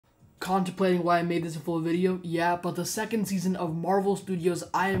contemplating why I made this a full video? Yeah, but the second season of Marvel Studios'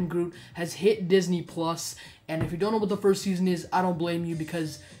 I Am Groot has hit Disney Plus, and if you don't know what the first season is, I don't blame you,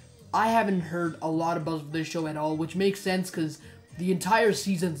 because I haven't heard a lot of buzz for this show at all, which makes sense because the entire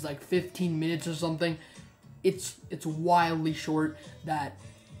season's like 15 minutes or something. It's wildly short that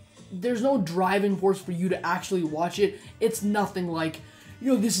there's no driving force for you to actually watch it. It's nothing like,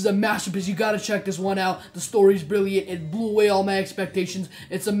 yo, this is a masterpiece, you gotta check this one out, the story's brilliant, it blew away all my expectations,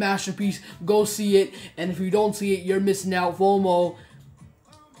 it's a masterpiece, go see it, and if you don't see it, you're missing out, FOMO.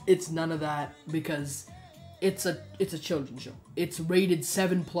 It's none of that, because it's a children's show. It's rated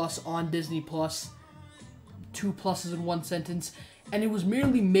 7+ on Disney Plus, 2 pluses in one sentence, and it was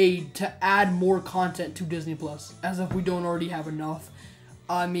merely made to add more content to Disney Plus, as if we don't already have enough.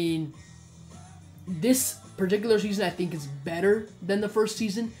 I mean, this particular season I think is better than the first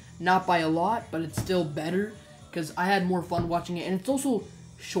season, not by a lot, but it's still better, because I had more fun watching it, and it's also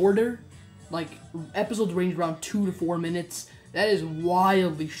shorter. Like, episodes range around 2 to 4 minutes. That is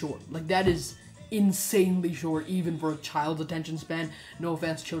wildly short. Like, that is insanely short, even for a child's attention span. No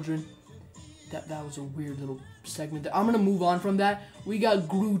offense, children. That was a weird little segment there. I'm gonna move on from that. We got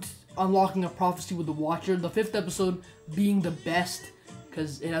Groot unlocking a prophecy with the Watcher. The 5th episode being the best,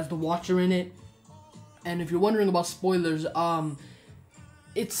 because it has the Watcher in it. And if you're wondering about spoilers,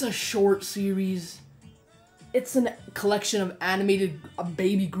 it's a short series. It's a collection of animated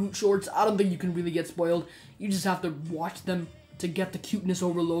baby Groot shorts. I don't think you can really get spoiled. You just have to watch them to get the cuteness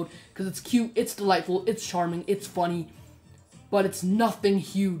overload, because it's cute, it's delightful, it's charming, it's funny, but it's nothing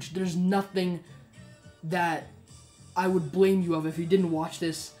huge. There's nothing that I would blame you of if you didn't watch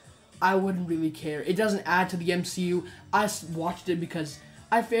this. I wouldn't really care. It doesn't add to the MCU. I watched it because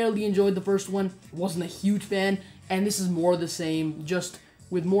I fairly enjoyed the first one, wasn't a huge fan, and this is more of the same, just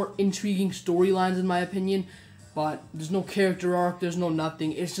with more intriguing storylines in my opinion, but there's no character arc, there's no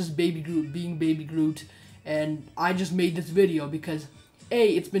nothing. It's just Baby Groot being Baby Groot, and I just made this video because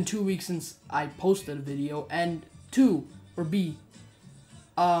A, it's been 2 weeks since I posted a video, and B,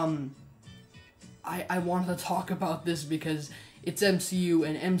 I wanted to talk about this because it's MCU,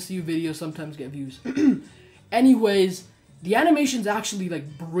 and MCU videos sometimes get views. Anyways, the animation's actually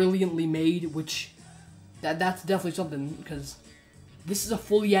like brilliantly made, which that's definitely something, because this is a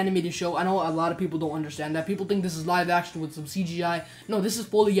fully animated show. I know a lot of people don't understand that. People think this is live action with some CGI. No, this is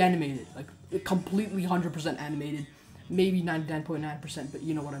fully animated, like completely 100% animated, maybe 99.9%, but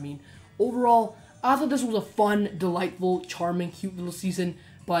you know what I mean. Overall, I thought this was a fun, delightful, charming, cute little season,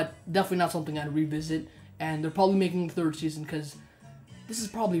 but definitely not something I'd revisit. And they're probably making the 3rd season because this is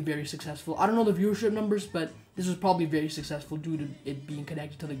probably very successful. I don't know the viewership numbers, but this was probably very successful due to it being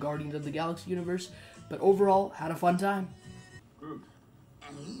connected to the Guardians of the Galaxy universe. But overall, had a fun time. Groot.